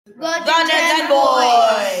The Nintendo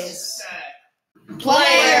Boys.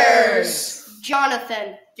 Players.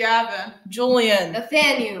 Jonathan. Gavin. Julian.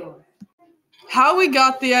 Nathaniel. How we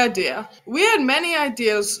got the idea. We had many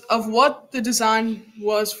ideas of what the design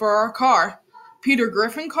was for our car. Peter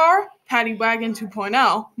Griffin car, Paddy Wagon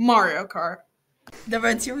 2.0, Mario Kart. The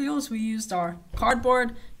materials we used are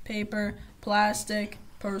cardboard, paper, plastic,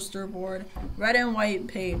 poster board, red and white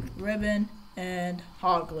paint, ribbon, and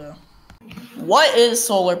hot glue. What is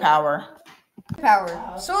solar power?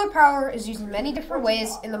 Solar power is used in many different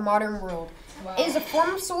ways in the modern world. It is a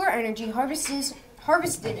form of solar energy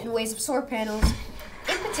harvested in ways of solar panels.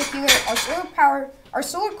 In particular, our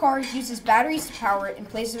solar car uses batteries to power it in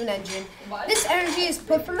place of an engine. This energy is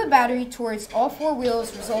put from the battery towards all four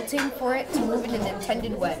wheels, resulting for it to move in an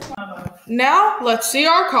intended way. Now, let's see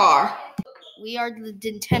our car. We are the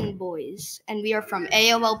Nintendo Boys, and we are from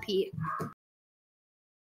AOLP.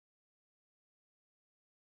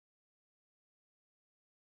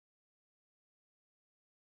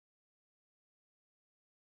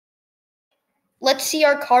 Let's see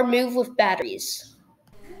our car move with batteries.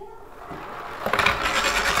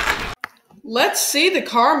 Let's see the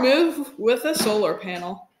car move with a solar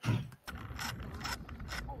panel.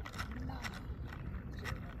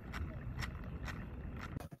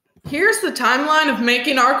 Here's the timeline of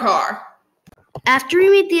making our car. After we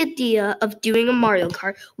made the idea of doing a Mario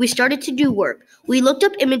Kart, we started to do work. We looked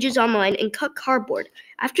up images online and cut cardboard.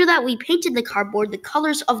 After that, we painted the cardboard the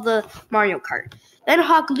colors of the Mario Kart. Then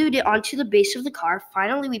hot glued it onto the base of the car.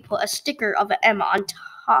 Finally, we put a sticker of an M on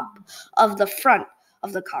top of the front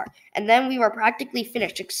of the car. And then we were practically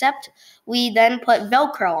finished, except we then put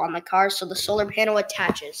Velcro on the car so the solar panel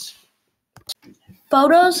attaches.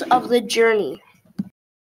 Photos of the journey.